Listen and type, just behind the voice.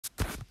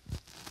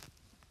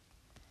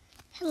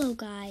Hello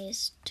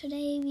guys,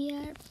 today we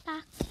are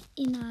back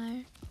in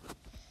our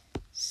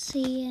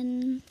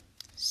Saiyan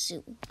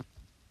zoo.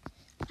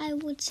 I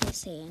would say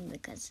Saiyan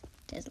because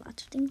there's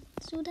lots of things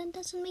in zoo that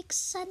doesn't make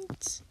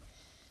sense,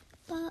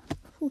 but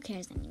who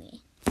cares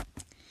anyway.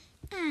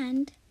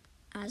 And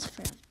as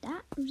for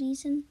that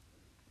reason,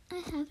 I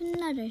have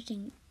another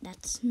thing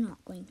that's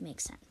not going to make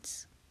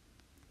sense.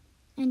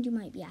 And you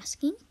might be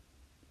asking,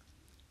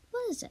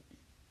 what is it?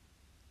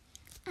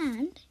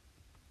 And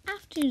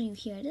after you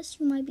hear this,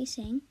 you might be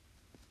saying,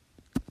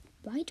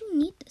 why do you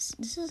need this?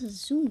 This is a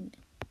zoo.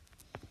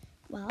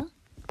 Well,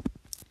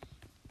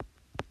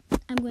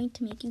 I'm going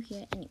to make you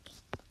hear it anyway.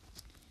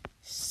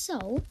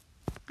 So,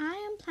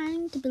 I am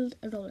planning to build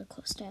a roller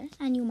coaster,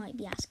 and you might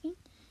be asking,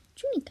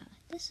 Junika,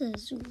 this is a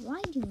zoo.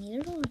 Why do you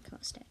need a roller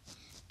coaster?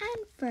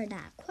 And for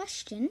that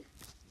question,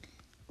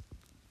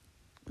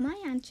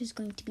 my answer is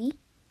going to be,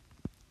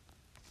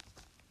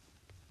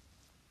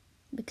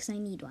 because I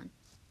need one.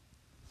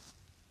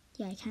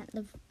 Yeah, I can't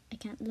live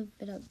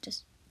without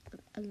just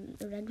a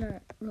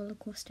regular roller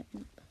coaster.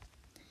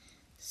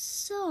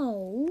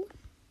 So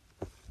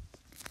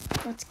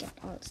let's get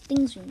all the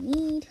things we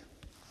need.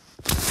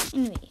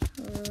 Anyway,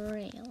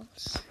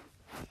 rails.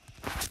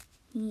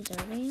 We need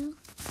a rail,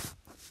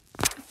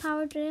 a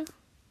power drill,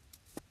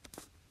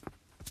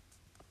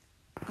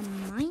 a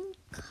mine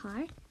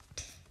cart,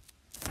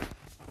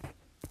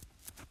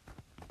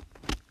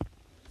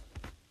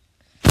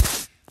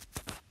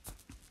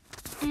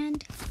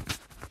 and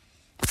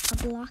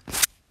a block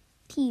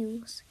to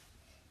use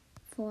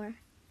for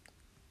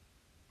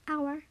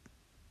our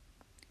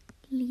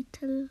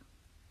little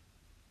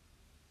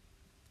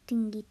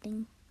thingy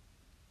thing.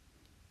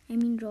 I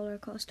mean roller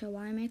coaster.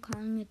 Why am I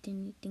calling it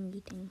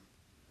thingy thing?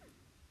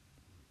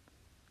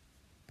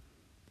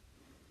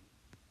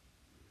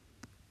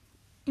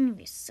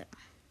 Anyway, so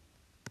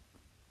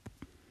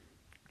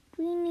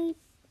we need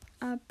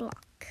a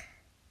block.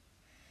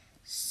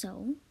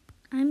 So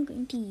I'm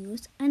going to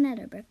use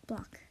another brick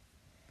block.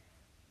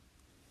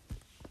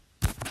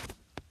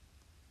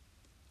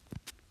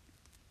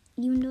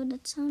 Even though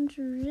that sounds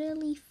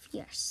really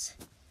fierce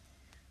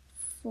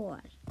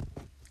for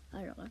a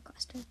roller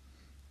coaster,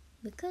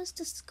 because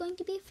this is going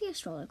to be a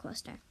fierce roller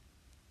coaster.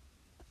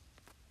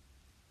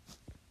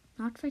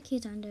 Not for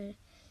kids on.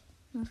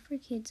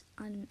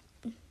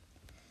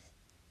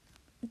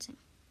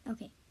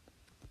 Okay.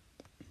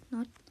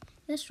 Not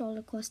this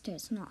roller coaster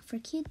is not for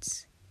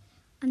kids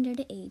under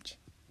the age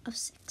of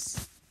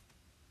 6.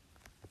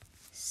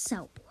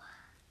 So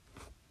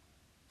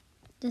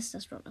this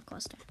is roller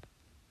coaster.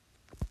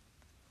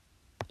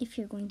 If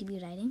you're going to be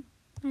riding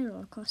my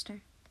roller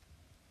coaster.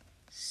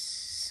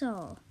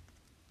 So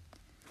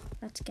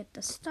let's get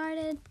this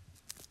started.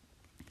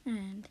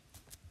 And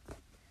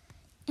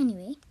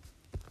anyway,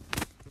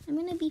 I'm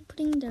gonna be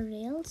putting the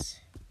rails.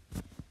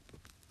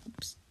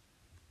 Oops.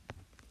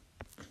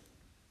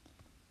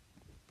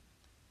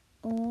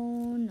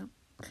 Oh no.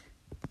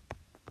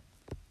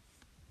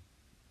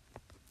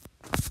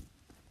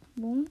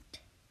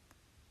 Won't.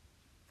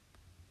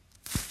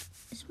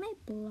 Is my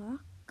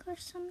block or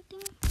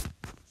something?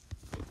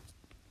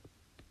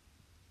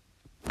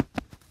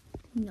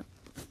 No.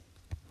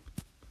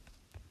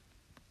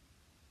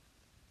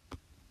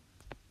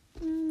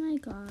 Oh my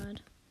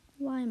god.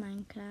 Why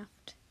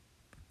Minecraft?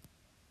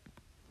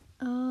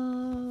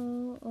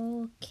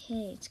 Oh,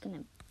 okay. It's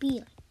gonna be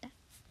like that.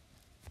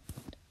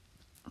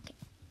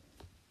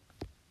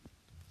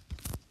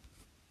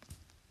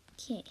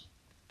 Okay.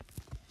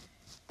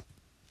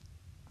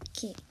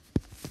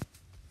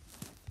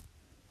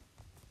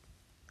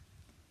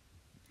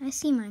 I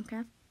see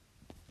Minecraft.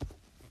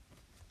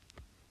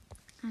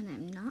 And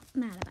I'm not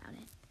mad about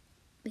it.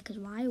 Because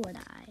why would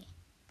I?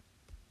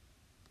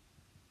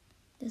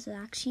 This is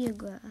actually a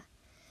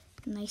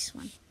nice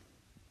one.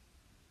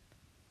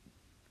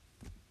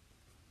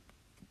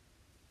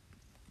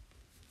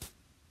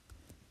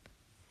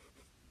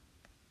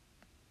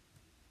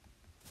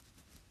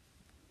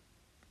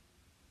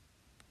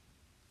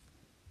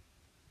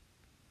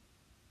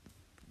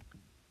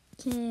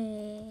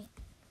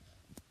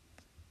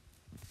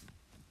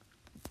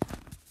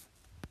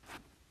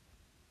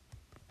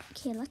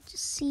 Okay, let's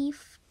just see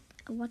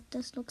what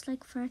this looks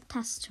like for a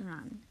test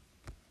run.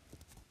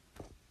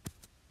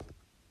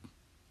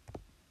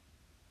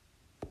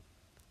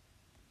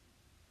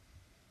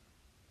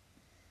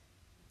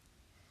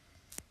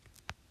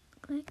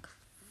 Click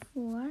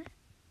 4.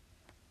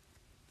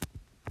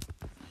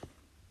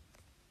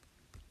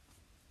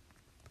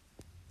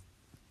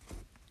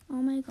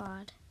 Oh my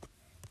god.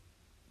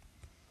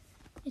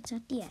 It's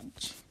at the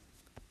edge.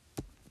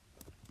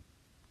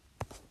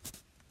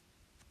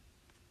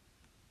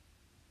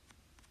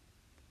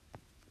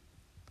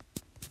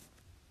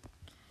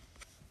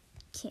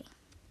 Okay.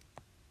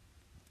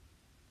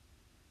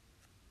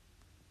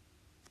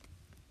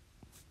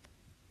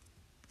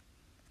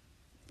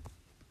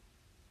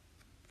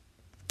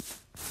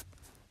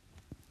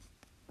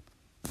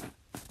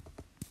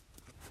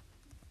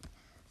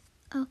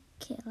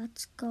 Okay,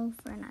 let's go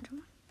for another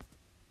one.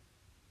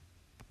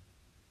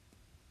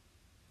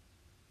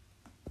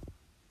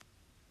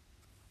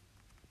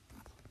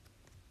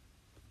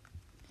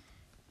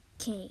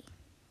 Okay.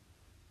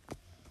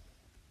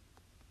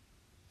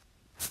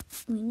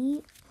 We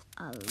need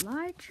a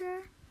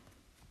larger,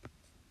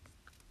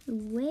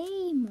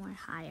 way more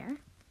higher.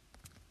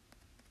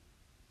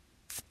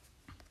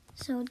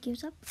 So it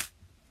gives up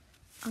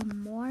a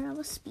more of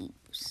a speed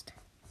boost.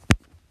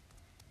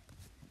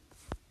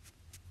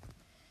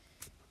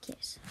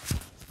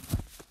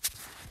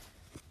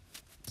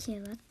 Okay,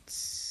 let's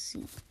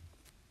see.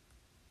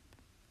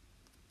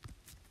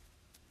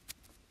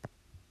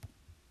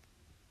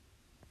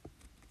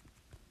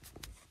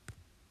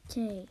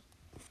 Okay,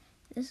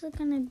 this is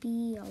gonna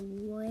be a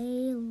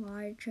way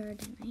larger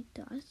than I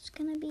thought it's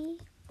gonna be,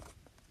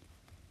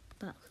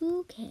 but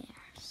who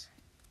cares?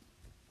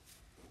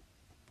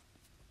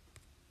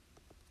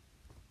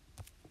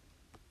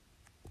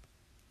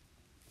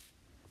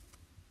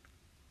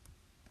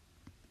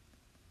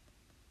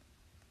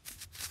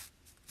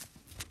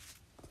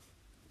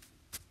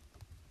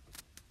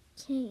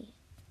 Okay,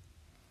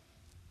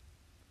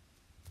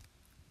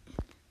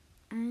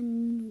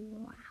 and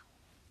wow,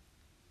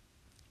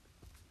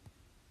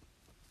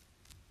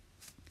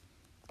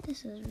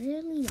 this is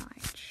really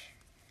large.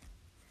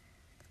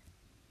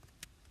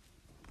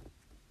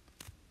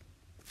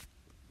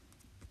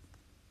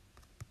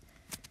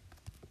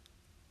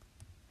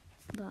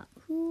 But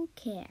who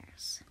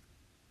cares?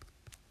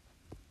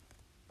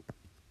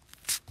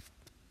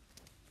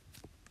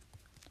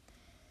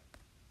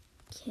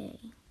 Okay.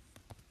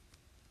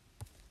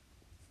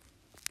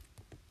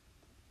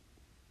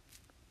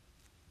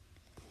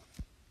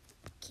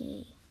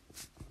 Okay.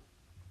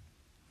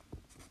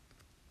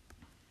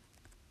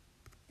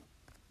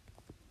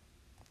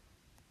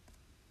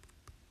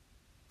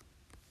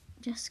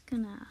 Just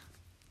gonna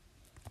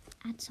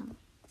add some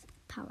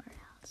power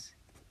rails.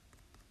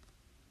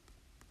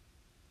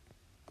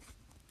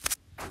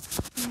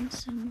 And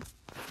some.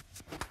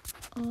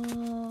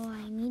 Oh,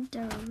 I need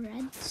the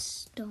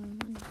redstone.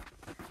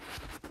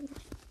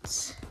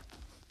 Let's.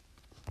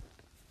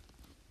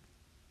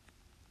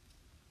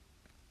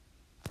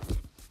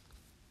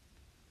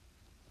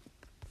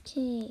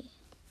 Okay.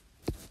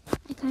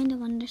 I kind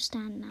of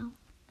understand now.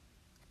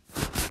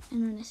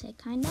 And when I say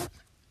kind of,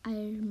 I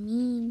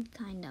mean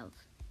kind of.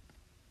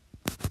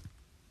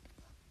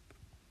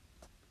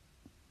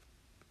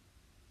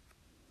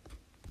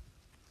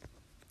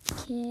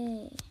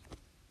 Okay.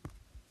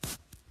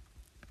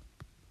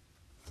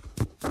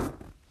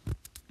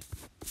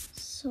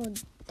 So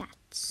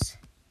that's.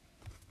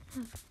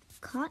 I've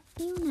caught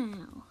you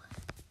now.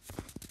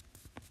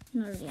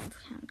 No, really, I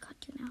haven't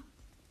caught you now.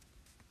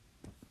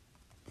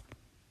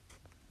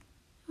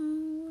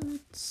 Oh,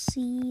 let's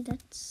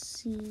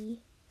see.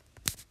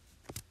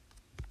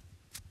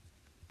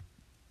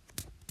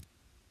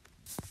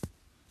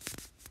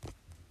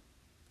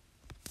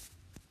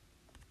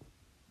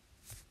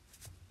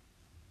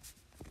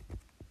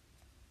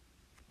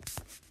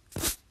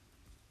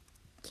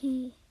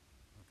 Okay.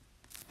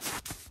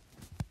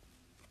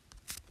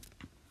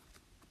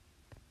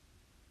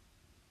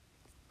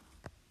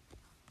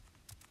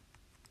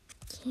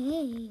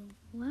 Okay,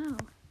 wow.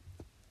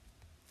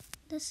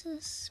 This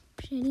is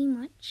pretty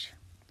much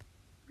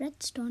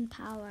redstone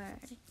power.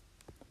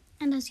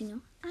 And as you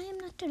know, I am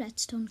not the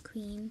redstone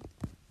queen.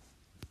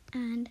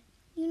 And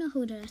you know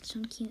who the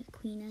redstone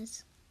queen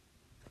is.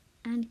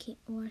 And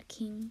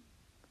king.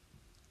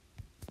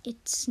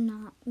 It's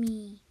not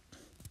me.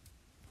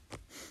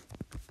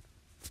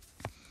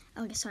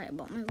 Okay, sorry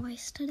about my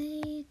voice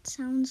today. It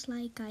sounds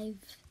like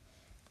I've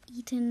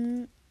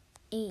eaten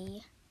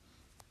a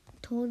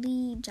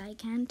totally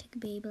gigantic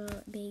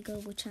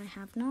bagel, which I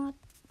have not.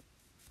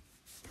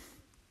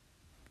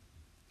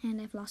 And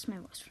I've lost my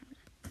voice from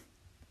that,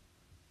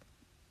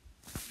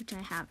 which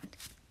I haven't.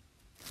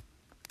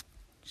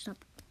 Stop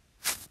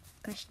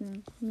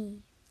questioning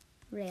me,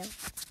 rail,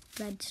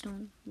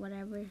 redstone,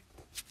 whatever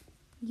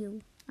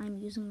I'm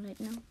using right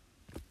now.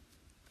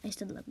 I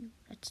still love you,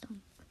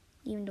 redstone,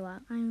 even though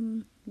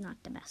I'm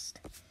not the best.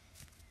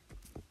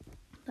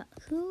 But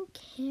who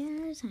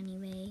cares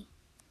anyway?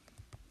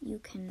 You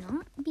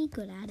cannot be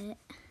good at it,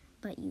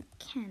 but you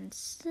can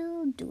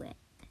still do it.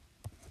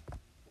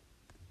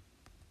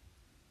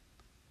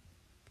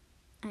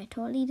 I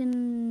totally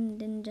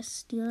didn't just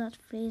steal that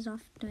phrase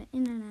off the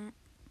internet.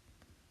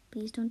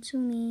 Please don't sue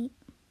me.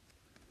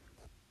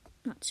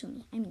 Not sue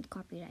me, I mean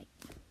copyright.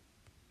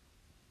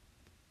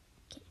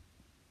 Okay.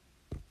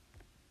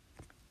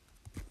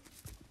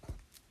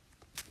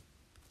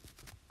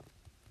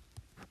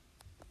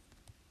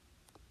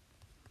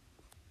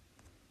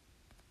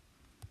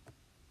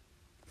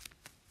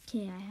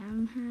 Okay,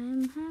 I'm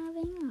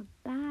having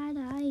a bad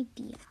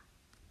idea.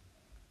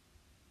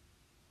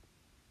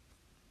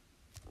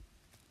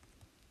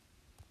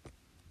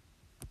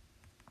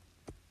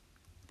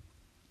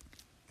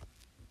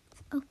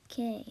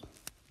 Okay.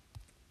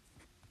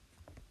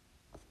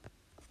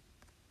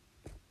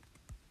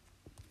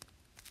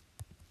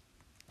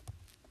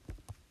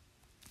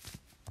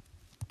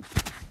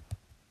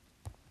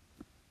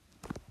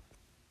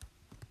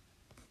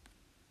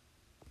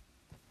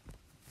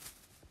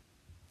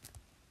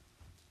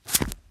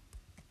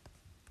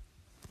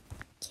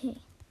 Okay.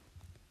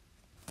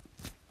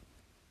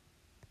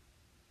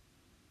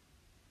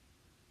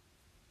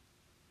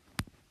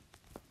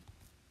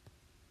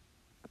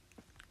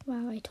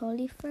 Wow, I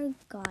totally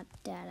forgot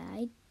that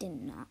I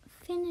did not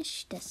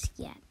finish this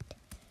yet.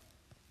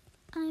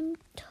 I'm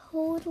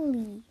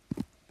totally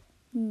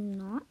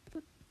not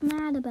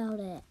mad about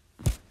it.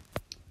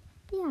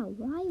 Yeah,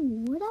 why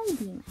would I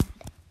be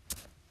mad?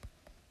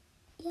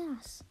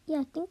 Yes,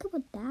 yeah, think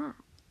about that.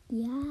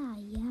 Yeah.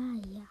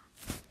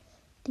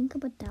 Think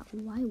about that.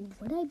 Why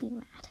would I be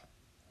mad?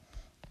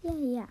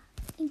 Yeah,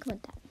 think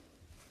about that.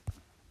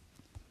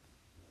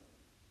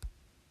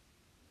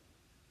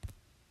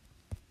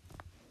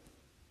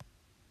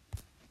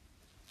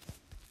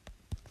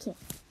 Okay.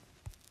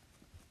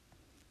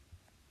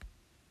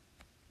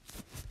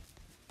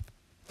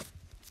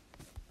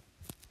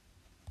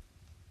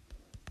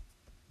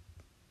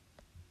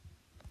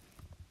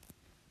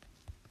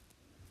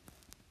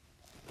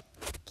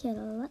 Okay,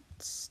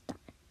 let's start.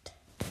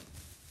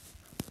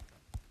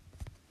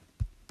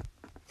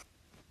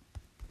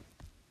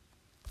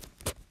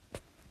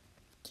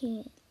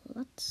 Okay,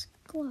 let's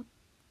go up.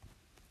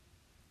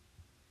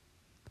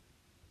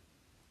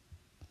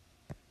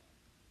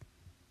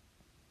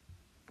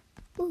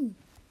 Ooh,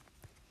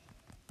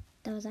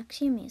 that was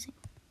actually amazing.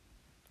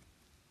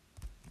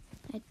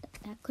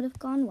 That could have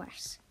gone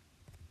worse.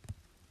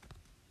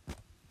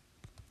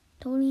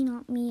 Totally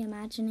not me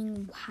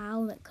imagining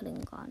how it could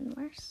have gone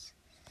worse.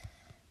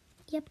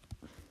 Yep.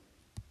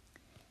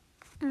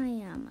 I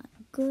am a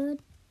good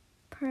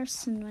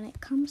person when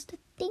it comes to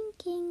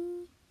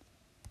thinking.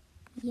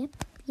 Yep.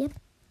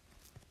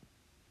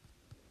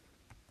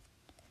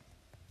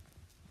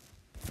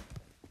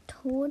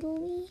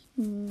 Totally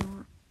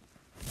not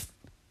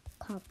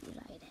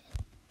copyrighted.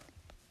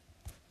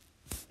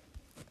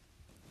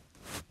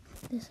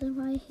 This is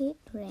why I hate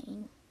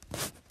rain.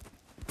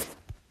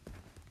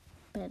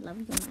 But I love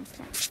you,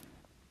 Minecraft.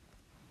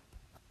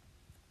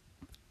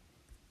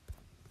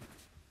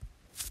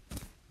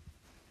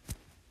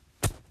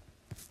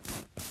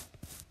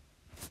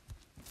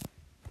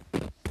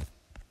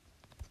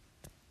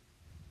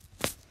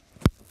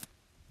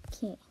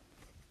 Okay.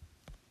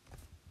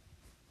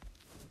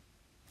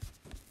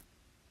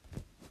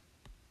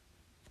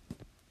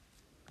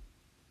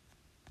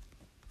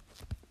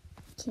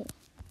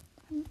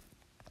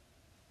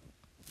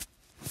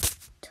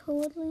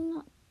 Totally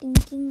not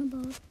thinking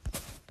about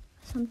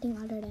something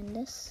other than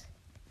this.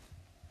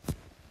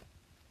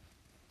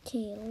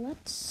 Okay,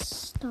 let's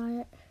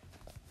start.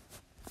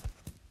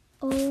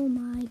 Oh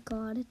my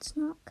god, it's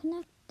not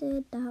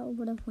connected. That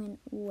would have went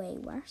way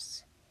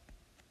worse.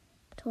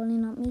 Totally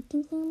not me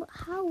thinking about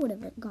how would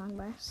have it gone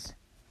worse.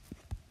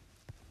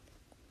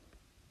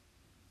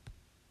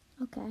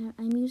 Okay,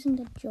 I'm using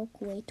that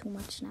joke way too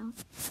much now.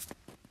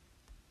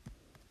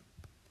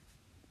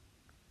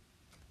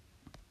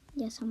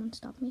 Yeah, someone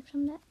stop me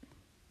from that.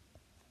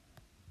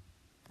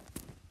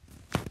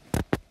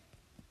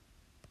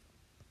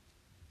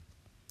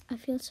 I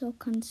feel so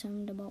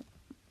concerned about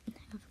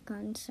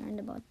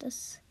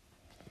this.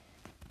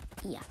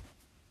 Yeah.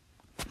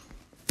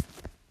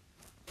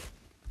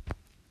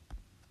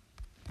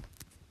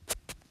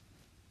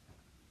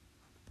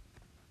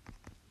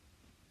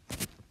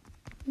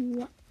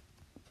 What?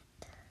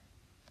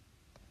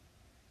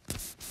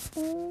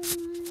 Oh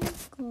my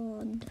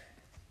god.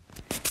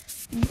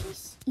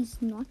 This is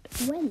not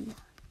well.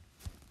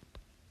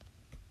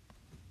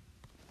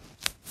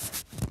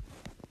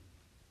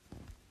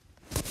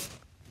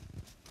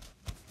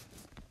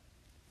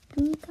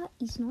 Junika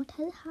is not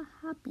helpful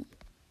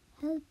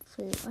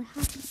or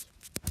happy.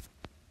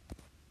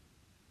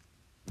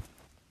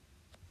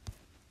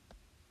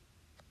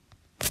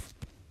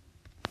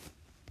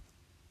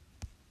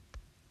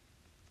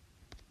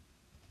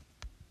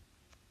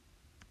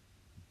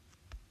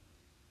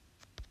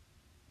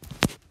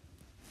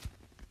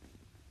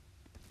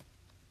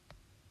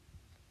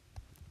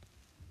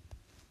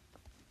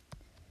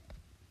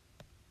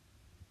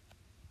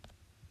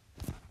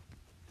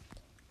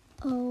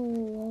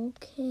 Oh,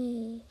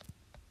 okay.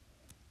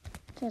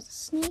 There's a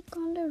snake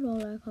on the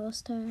roller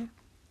coaster.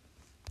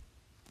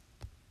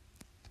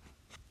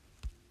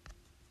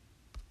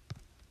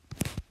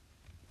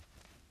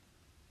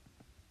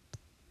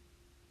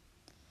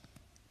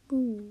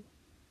 Ooh.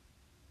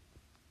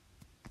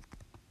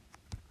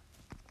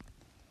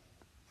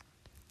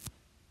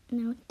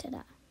 Now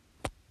ta-da.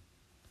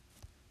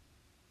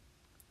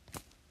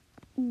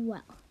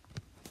 Well,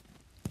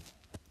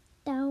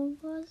 that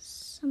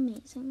was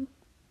amazing.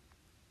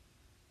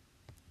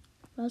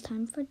 Well,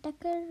 time for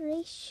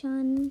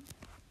decoration.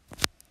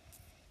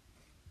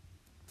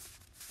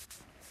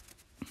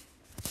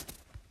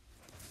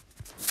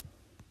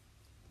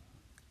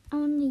 I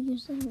want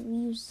to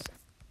use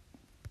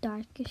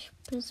darkish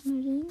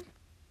prismarine.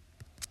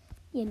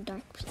 Yeah,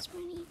 dark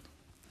prismarine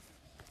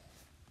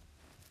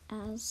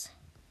as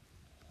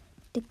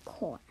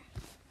decor.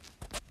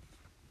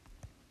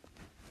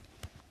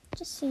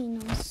 Just so you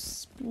know,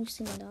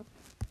 sprucing it up.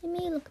 It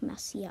may look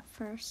messy at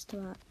first,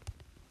 but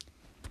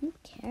who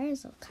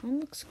cares? It kind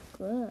of looks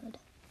good.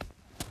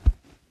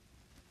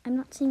 I'm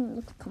not saying it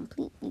looks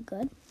completely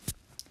good,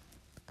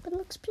 but it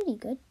looks pretty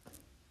good.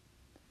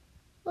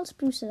 We'll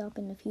spruce it up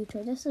in the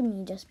future. This is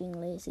me just being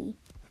lazy.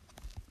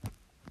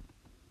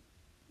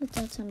 Let's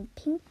add some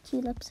pink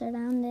tulips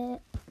around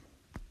it.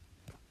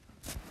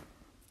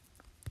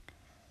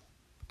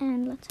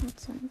 And let's add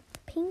some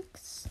pink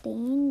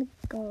stained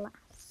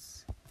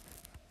glass.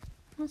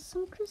 Has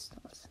some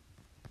crystals.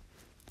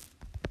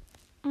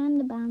 And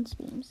the bounce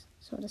beams,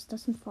 so this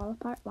doesn't fall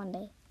apart one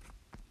day.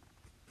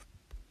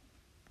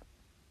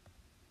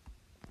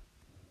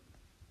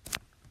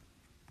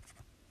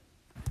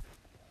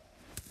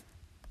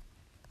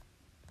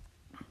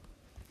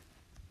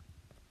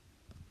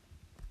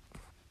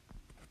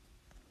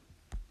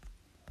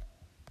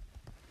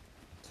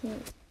 Okay.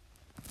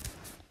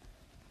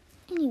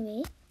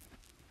 Anyway,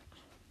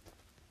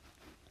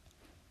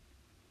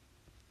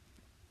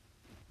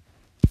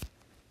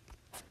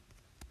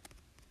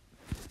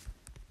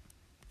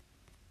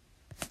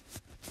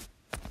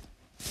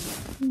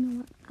 you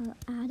know what? I'll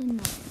add another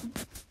one.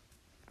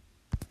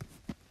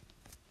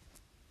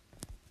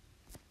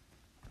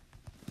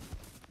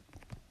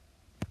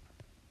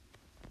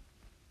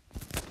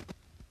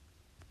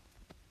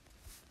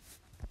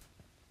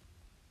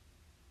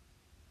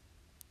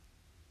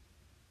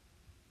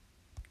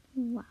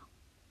 Wow.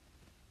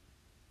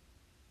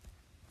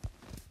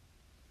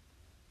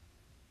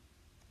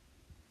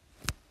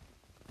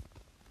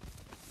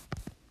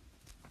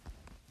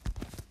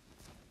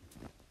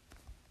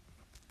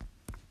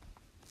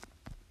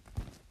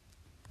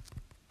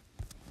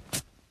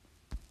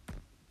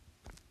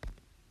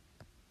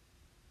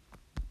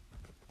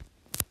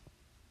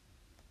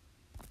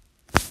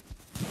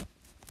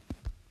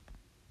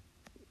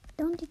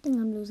 Don't you think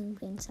I'm losing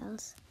brain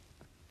cells?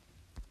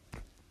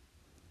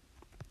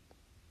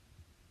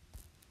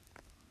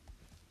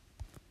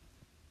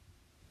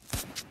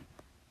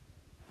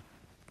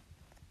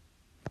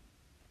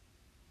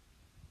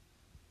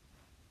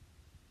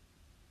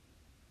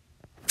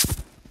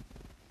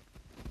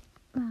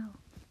 Wow.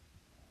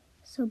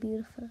 So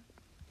beautiful.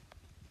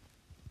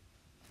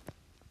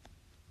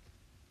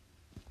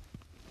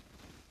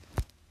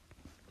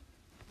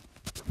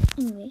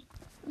 Anyway,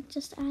 let's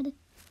just add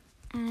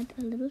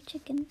a little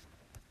chicken.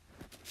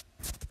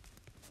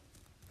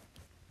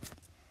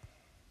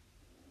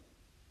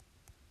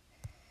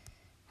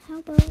 How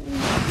about we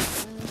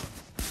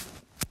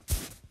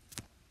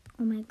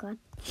oh my god,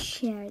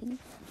 cherry.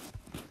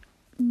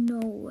 No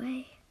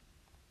way.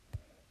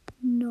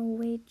 No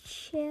way,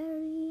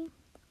 cherry.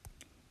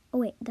 Oh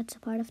wait, that's a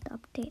part of the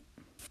update.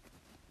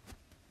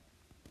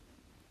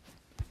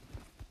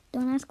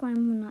 Don't ask why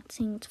I'm not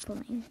saying its full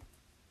name.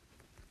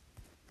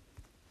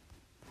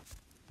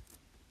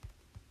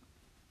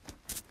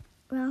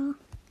 Well,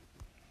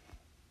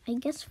 I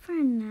guess for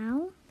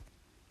now,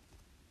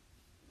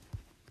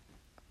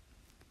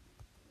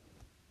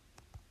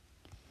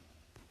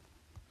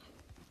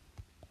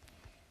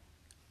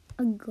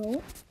 a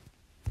goat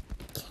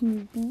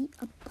can be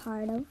a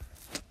part of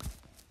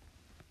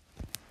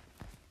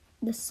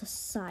the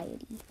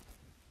society.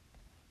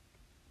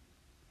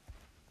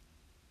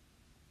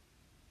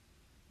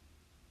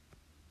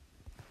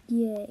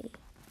 Yay.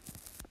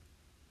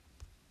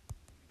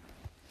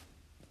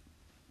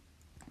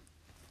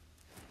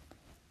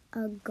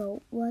 A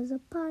goat was a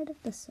part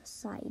of the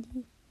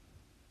society.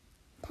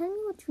 Tell me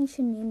what we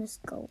should name this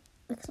goat,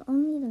 because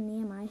only the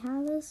name I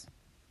have is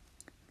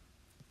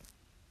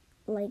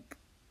like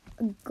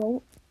a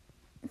goat.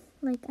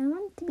 Like, I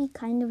want it to be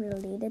kind of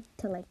related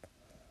to like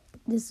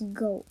this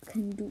goat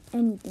can do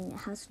anything. It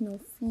has no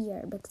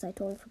fear, because I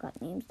totally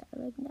forgot names that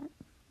are like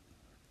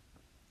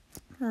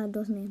that.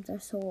 Those names are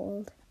so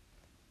old.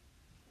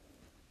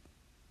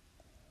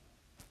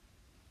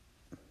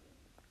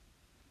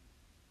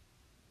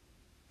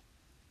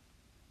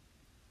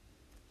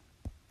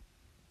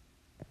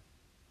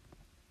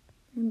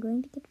 I'm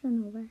going to get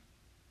run over.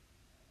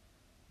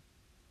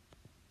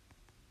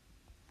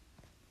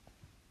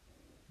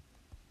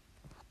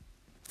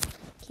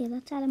 Okay,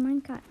 let's add a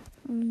minecart.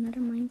 Another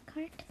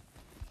minecart.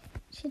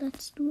 So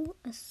let's do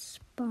a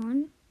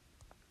spawn,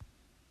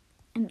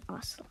 an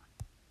ocelot,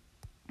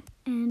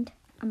 and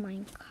a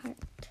minecart.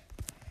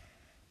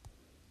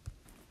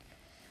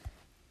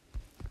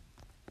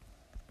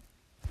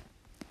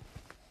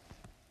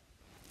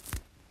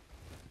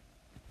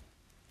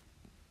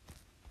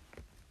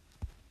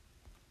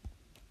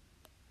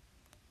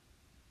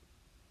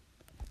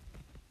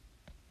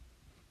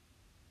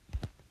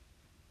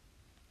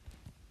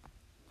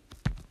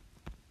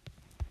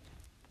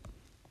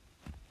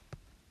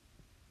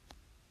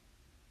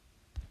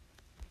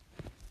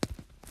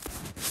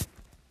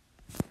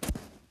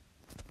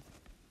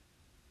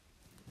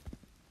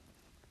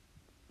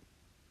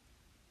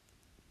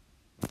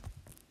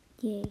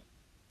 Yay.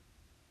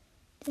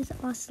 There's an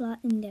ocelot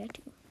in there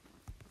too.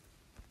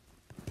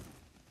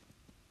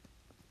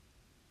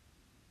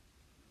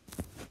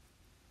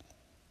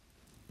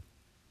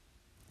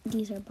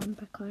 These are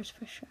bumper cars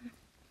for sure.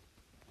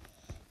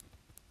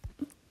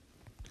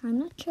 I'm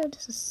not sure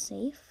this is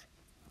safe.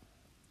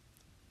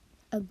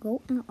 a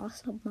goat and an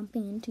ocelot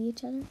bumping into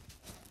each other.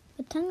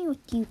 But tell me what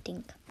you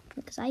think,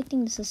 because I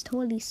think this is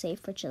totally safe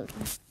for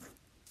children.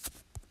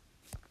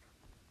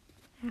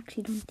 I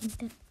actually don't think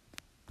that.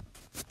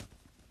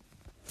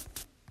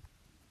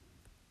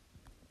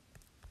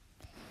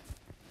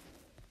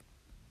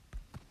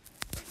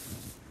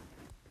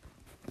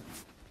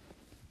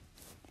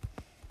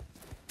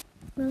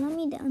 Well, let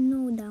me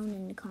know down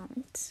in the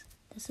comments.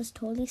 This is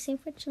totally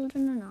safe for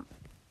children or not.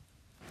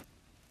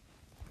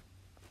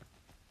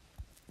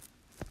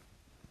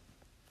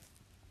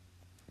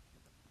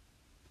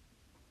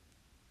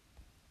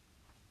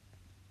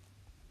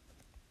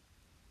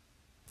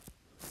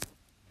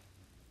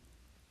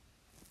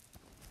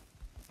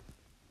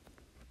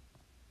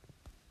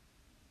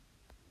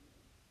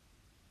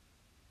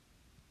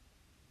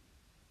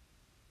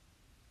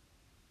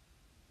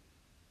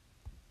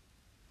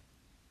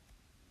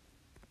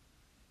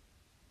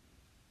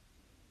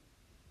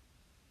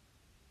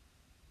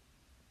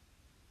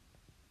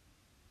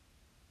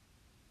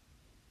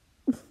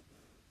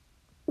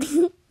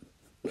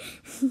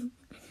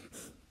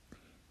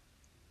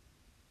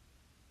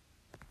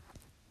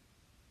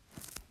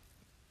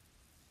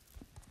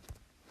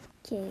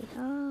 Okay,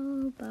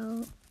 how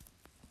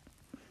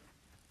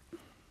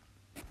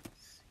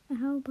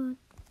about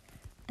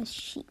a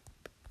sheep?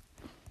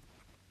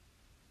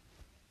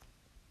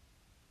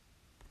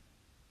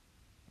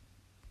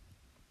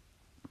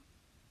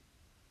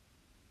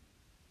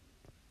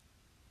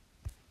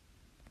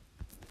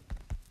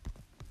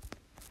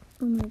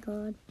 Oh my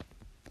god.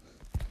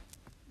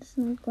 This is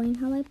not going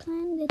how I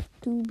planned it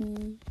to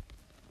be.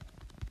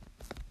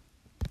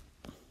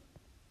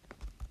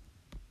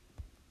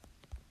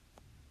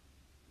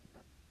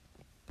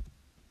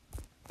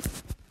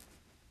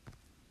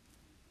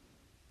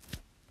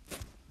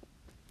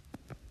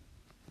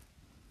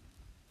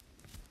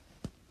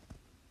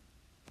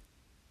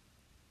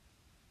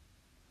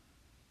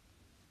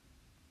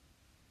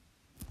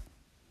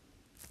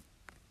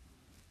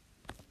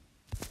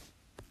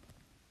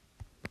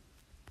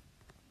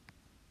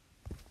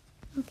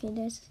 Okay,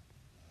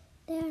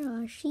 there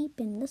are sheep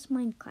in this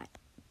minecart.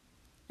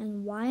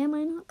 And why am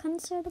I not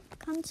concerned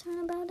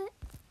about it?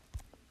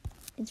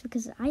 It's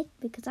because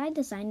I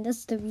designed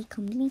this to be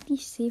completely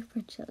safe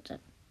for children.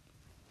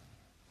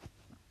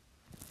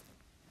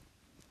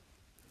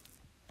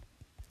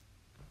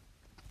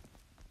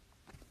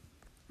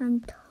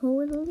 I'm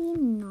totally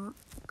not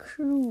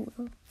cruel.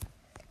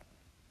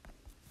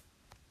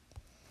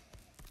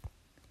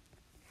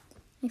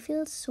 I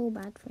feel so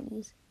bad for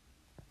these.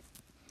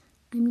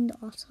 I mean, the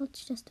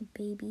ocelot's just a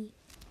baby.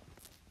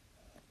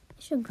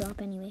 It should grow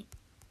up anyway.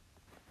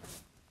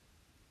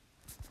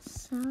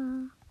 So,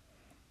 I'm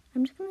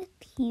just gonna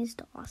tease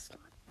the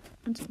ocelot.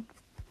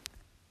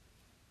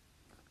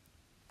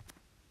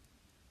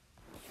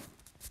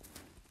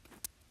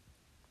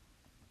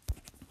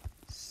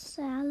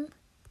 Sal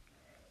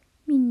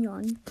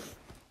Mignon.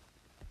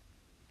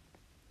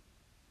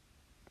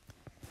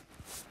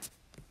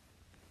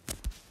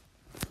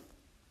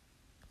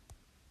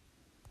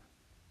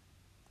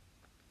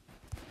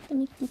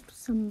 Gonna keep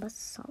some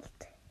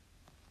basalt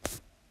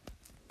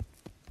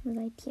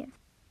right here.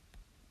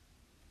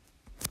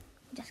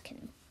 Just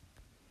kidding.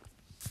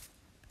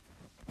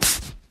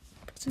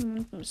 Put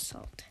some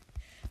salt.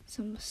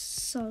 Some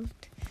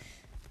salt.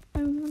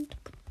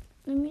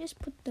 Let me just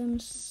put them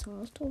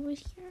salt over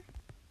here.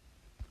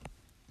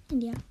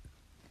 And yeah.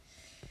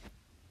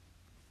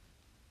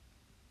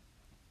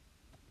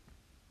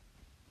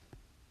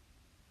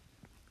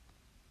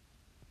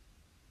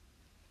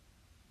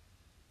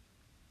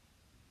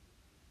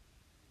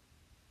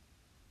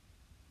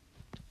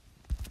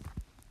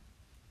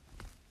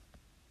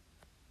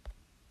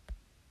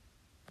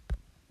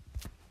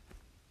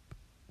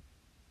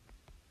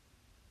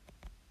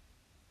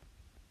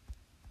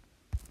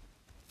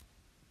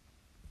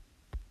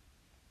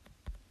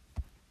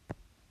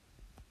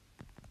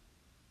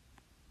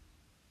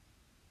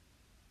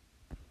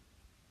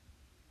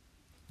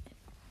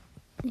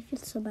 I feel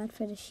so bad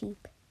for the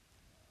sheep.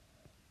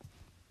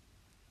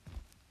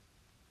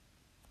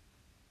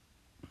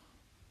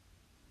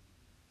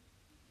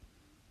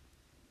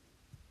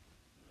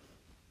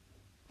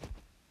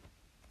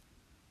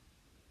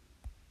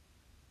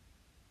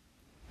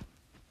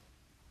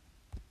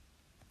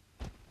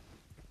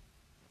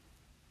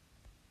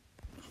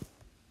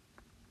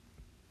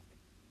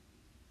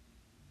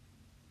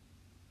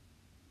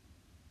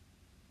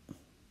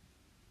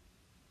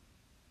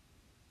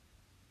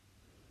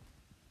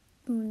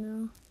 Oh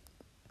no.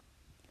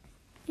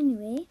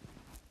 Anyway.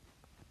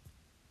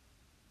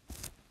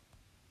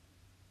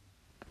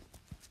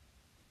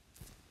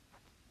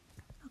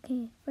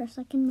 Okay, for a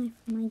second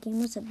my game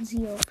was at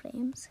 0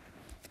 frames.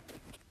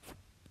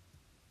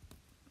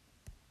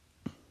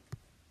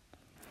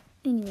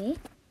 Anyway.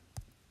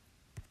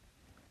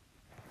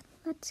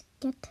 Let's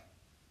get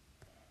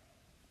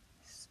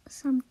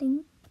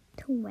something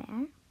to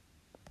wear.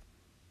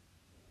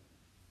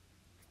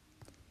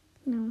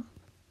 No.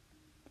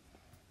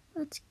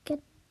 Let's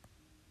get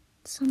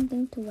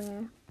something to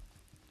wear.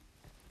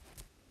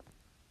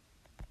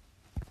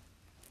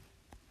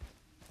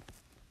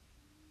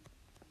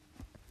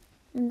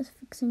 just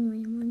fixing my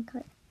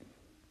minecart.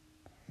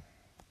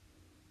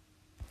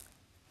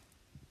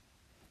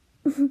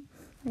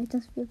 I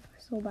just feel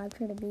so bad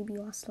for the baby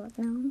ocelot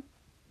now.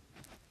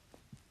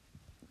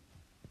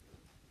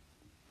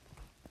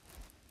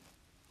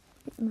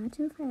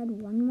 Imagine if I had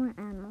one more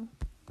animal.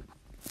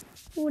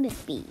 What would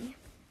it be?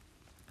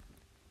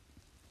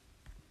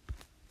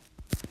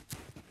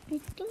 I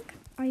think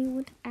I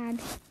would add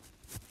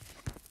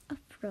a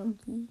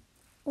froggy.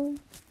 Oh,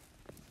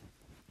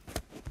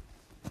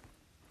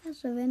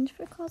 as revenge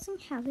for causing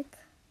havoc.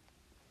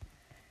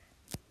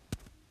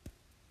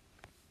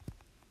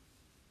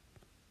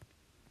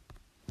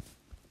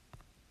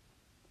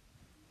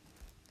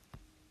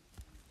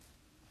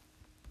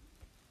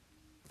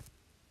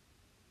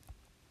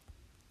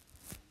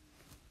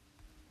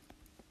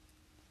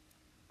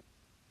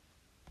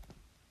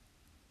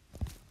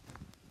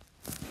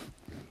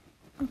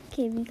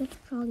 Okay, we got a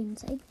frog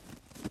inside.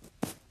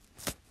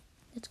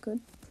 That's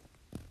good.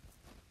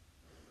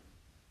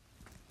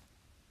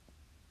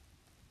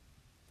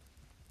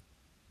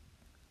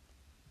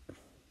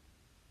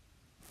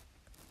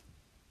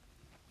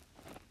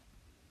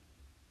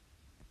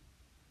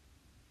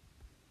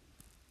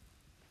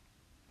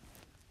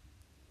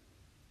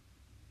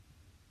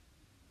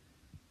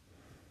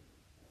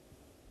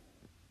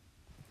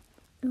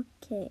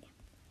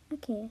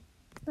 Okay,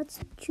 let's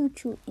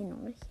choo-choo in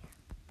over here.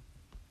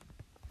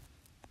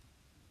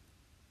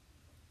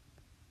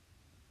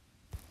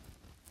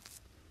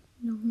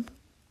 No.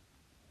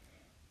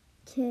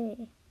 Okay,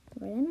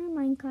 we're in our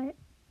minecart.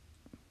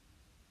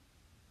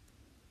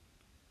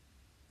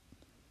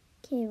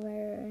 Okay,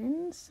 we're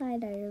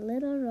inside our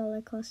little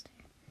roller coaster.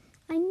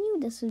 I knew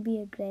this would be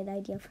a great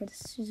idea for the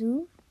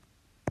zoo.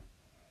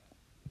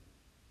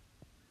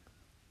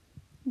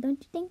 Don't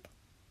you think?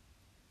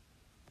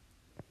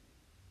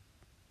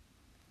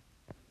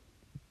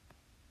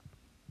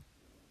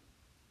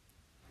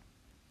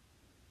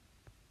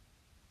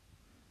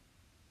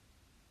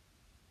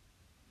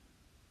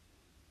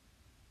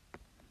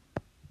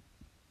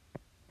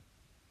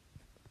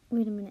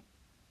 Wait a minute.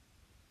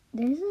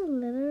 There's a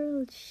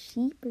little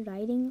sheep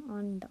riding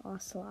on the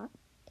ocelot.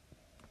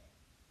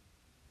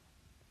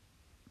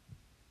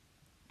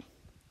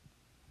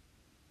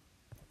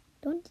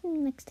 Don't you think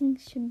the next thing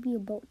should be a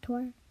boat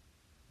tour?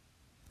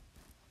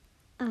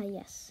 Ah,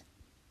 yes.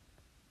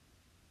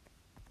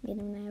 Wait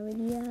a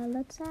minute,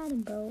 let's add a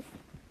boat.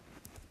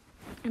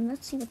 And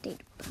let's see what they do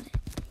about it.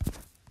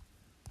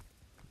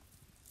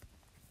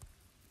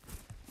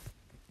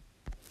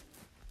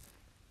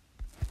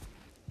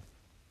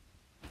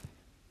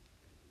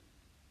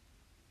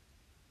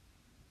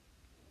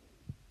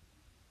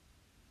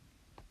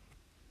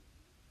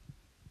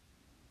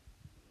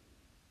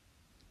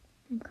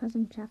 I'm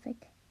causing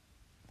traffic.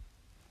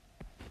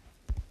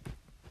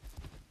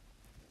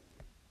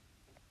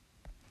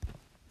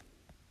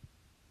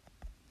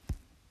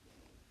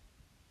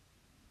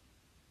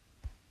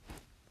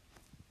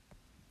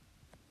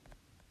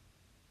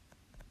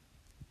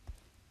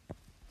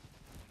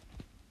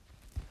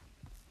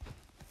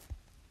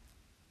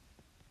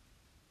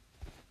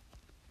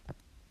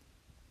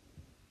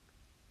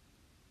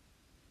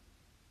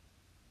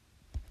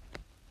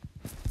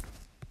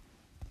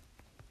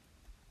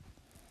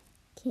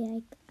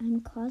 Okay,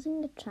 I'm causing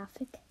the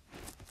traffic,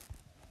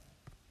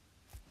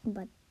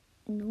 but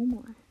no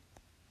more.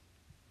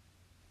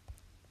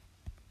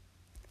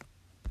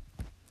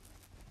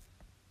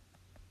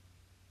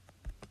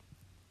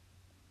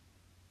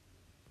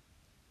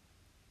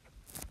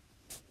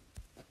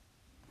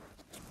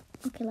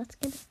 Okay, let's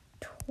get a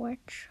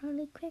torch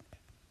really quick.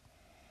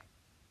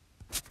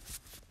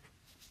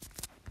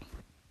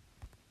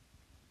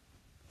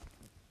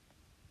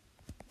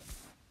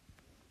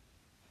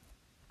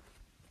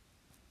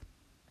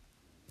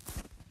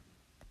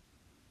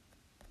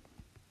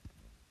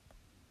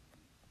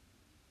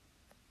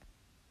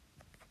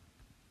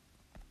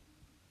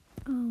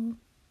 Oh.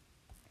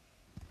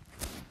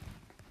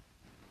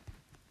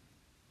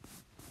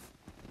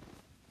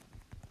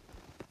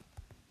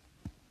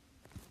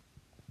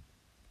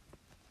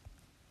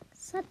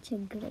 Such a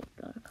great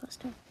roller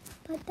coaster.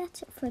 But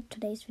that's it for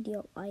today's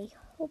video. I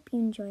hope you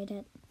enjoyed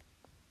it.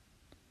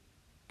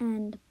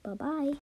 And bye-bye.